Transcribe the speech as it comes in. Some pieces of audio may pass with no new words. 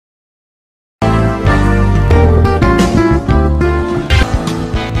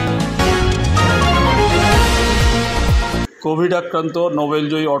Covid আক্রান্ত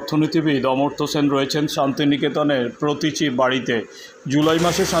নোবেলজয়ী অর্থনীতিবিদ অমর্ত্য সেন রয়েছেন শান্তিনিকেতনের প্রতীচী বাড়িতে। জুলাই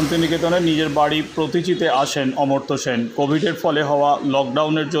মাসে শান্তিনিকেতনে নিজের বাড়ি প্রতীচীতে আসেন অমর্ত্য সেন। কোভিডের ফলে হওয়া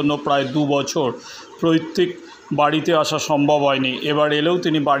লকডাউনের জন্য প্রায় 2 বছর পৈতৃক বাড়িতে আসা সম্ভব হয়নি। এবার এলেও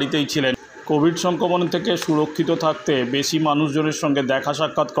তিনি বাড়িতেই ছিলেন। কোভিড সংক্রমণ থেকে সুরক্ষিত থাকতে বেশি মানুষজনের সঙ্গে দেখা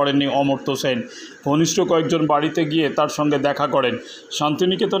সাক্ষাৎ করেননি অমর্ত্য সেন। ঘনিষ্ঠ কয়েকজন বাড়িতে গিয়ে তার সঙ্গে দেখা করেন।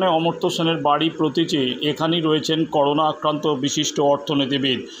 শান্তিনিকেতনে অমর্ত্য সেনের বাড়ি প্রতীচী। এখানেই রয়েছেন করোনা আক্রান্ত বিশিষ্ট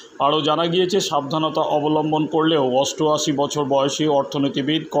অর্থনীতিবিদ। আরও জানা গিয়েছে, সাবধানতা অবলম্বন করলেও 88 বছর বয়সী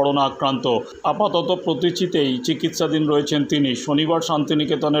অর্থনীতিবিদ করোনা আক্রান্ত। আপাতত প্রতীচীতেই চিকিৎসাধীন রয়েছেন তিনি। শনিবার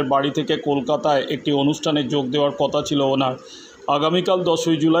শান্তিনিকেতনের বাড়ি থেকে কলকাতায় একটি অনুষ্ঠানে যোগ দেওয়ার কথা ছিল ওনার। আগামীকাল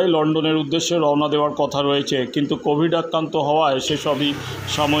 10ই জুলাই লন্ডনের উদ্দেশ্যে রওনা দেওয়ার কথা রয়েছে, কিন্তু কোভিড আক্রান্ত হওয়ায় সেসবই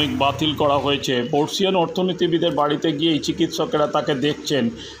সাময়িক বাতিল করা হয়েছে। বর্ষিয়ান অর্থনীতিবিদের বাড়িতে গিয়েই চিকিৎসকেরা তাকে দেখছেন।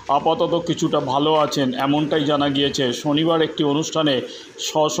 আপাতত কিছুটা ভালো আছেন এমনটাই জানা গিয়েছে। শনিবার একটি অনুষ্ঠানে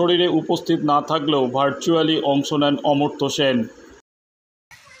সশরীরে উপস্থিত না থাকলেও ভার্চুয়ালি অংশ নেন অমর্ত্য সেন।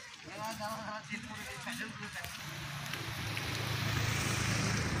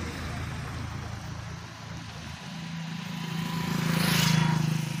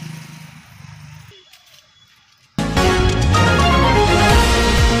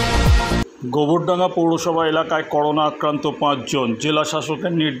 গোবরডাঙ্গা পৌরসভা এলাকায় করোনা আক্রান্ত 5 জন। জেলা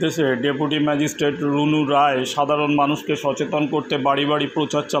শাসকের নির্দেশে ডেপুটি ম্যাজিস্ট্রেট রুনু রায় সাধারণ মানুষকে সচেতন করতে বাড়ি বাড়ি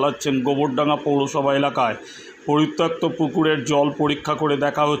প্রচার চালাচ্ছেন। গোবরডাঙ্গা পৌরসভা এলাকায় পরিত্যক্ত পুকুরের জল পরীক্ষা করে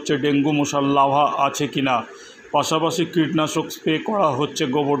দেখা হচ্ছে ডেঙ্গু মশার লার্ভা আছে কিনা। পাশাপাশি কীটনাশক স্প্রে করা হচ্ছে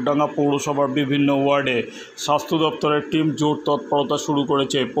গোবরডাঙ্গা পৌরসভার বিভিন্ন ওয়ার্ডে। স্বাস্থ্য দপ্তরের টিম জোর তৎপরতা শুরু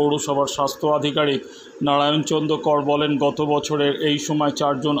করেছে। পৌরসভার স্বাস্থ্য আধিকারিক নারায়ণচন্দ্র কর বলেন, গত বছরের এই সময়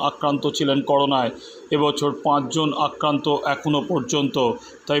 4 জন আক্রান্ত ছিলেন করোনায়। এবছর 5 জন আক্রান্ত এখনও পর্যন্ত।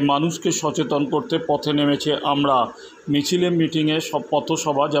 তাই মানুষকে সচেতন করতে পথে নেমেছে আমরা। মিছিলে মিটিংয়ে সব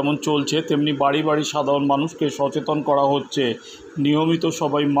পথসভা যেমন চলছে, তেমনি বাড়ি বাড়ি সাধারণ মানুষকে সচেতন করা হচ্ছে। নিয়মিত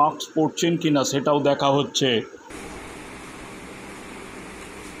সবাই মাস্ক পরছেন কিনা সেটাও দেখা হচ্ছে।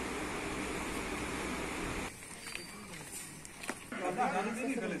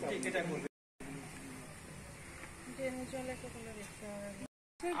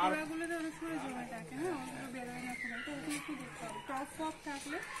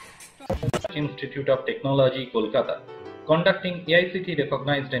 Institute of Technology, Kolkata, conducting AICT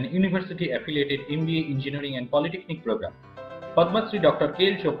recognized and university affiliated MBA Engineering and Polytechnic program. Bangasree Dr.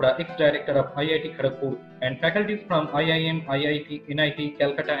 K.L. Chopra, ex-director of IIT Kharagpur, and faculties from IIM, IIT, NIT,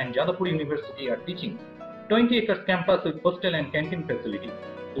 Calcutta and Jadavpur University are teaching. 20 acres campus with hostel and canteen facility,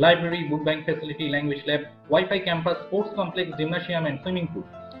 library, book bank facility, language lab, Wi-Fi campus, sports complex, gymnasium and swimming pool.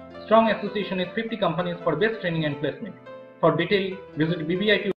 Strong association with 50 companies for best training and placement. For detail, visit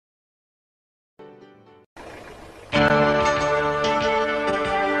BBIT.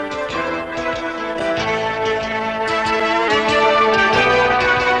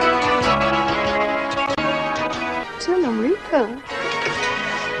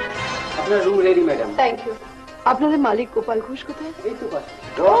 আপনার room ready madam. Thank you. আপনাদের মালিক গোপাল ঘোষ কোথায়? এই তো পাশে।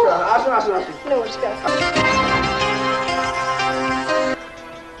 আসুন আসুন আসুন। নমস্কার।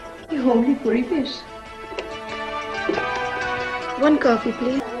 কি হোমলি পরিবেশ। One coffee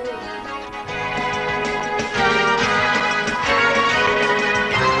please.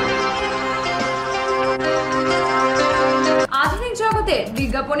 আধুনিক জগতে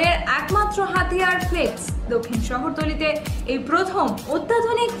বিজ্ঞাপনের একমাত্র হাতিয়ার ফ্লেক্স। দক্ষিণ শহরতলিতে এই প্রথম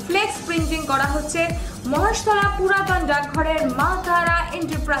অত্যাধুনিক ফ্লেক্স প্রিন্টিং করা হচ্ছে মহেশতলা পুরাতন ডাকঘরের মা তারা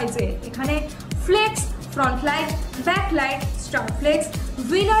এন্টারপ্রাইজে। এখানে flakes, front light, back light, star flakes,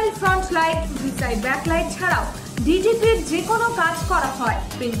 vinyl front light, ভিসাইড back light ছাড়াও ডিটিপির যে কোনো কাজ করা হয়।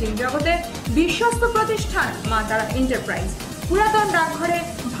 প্রিন্টিং জগতের বিশ্বস্ত প্রতিষ্ঠান মা তারা এন্টারপ্রাইজ। পুরাতন ডাকঘরে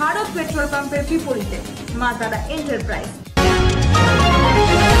ভারত পেট্রোল পাম্পের বিপরীতে মা তারা এন্টারপ্রাইজ।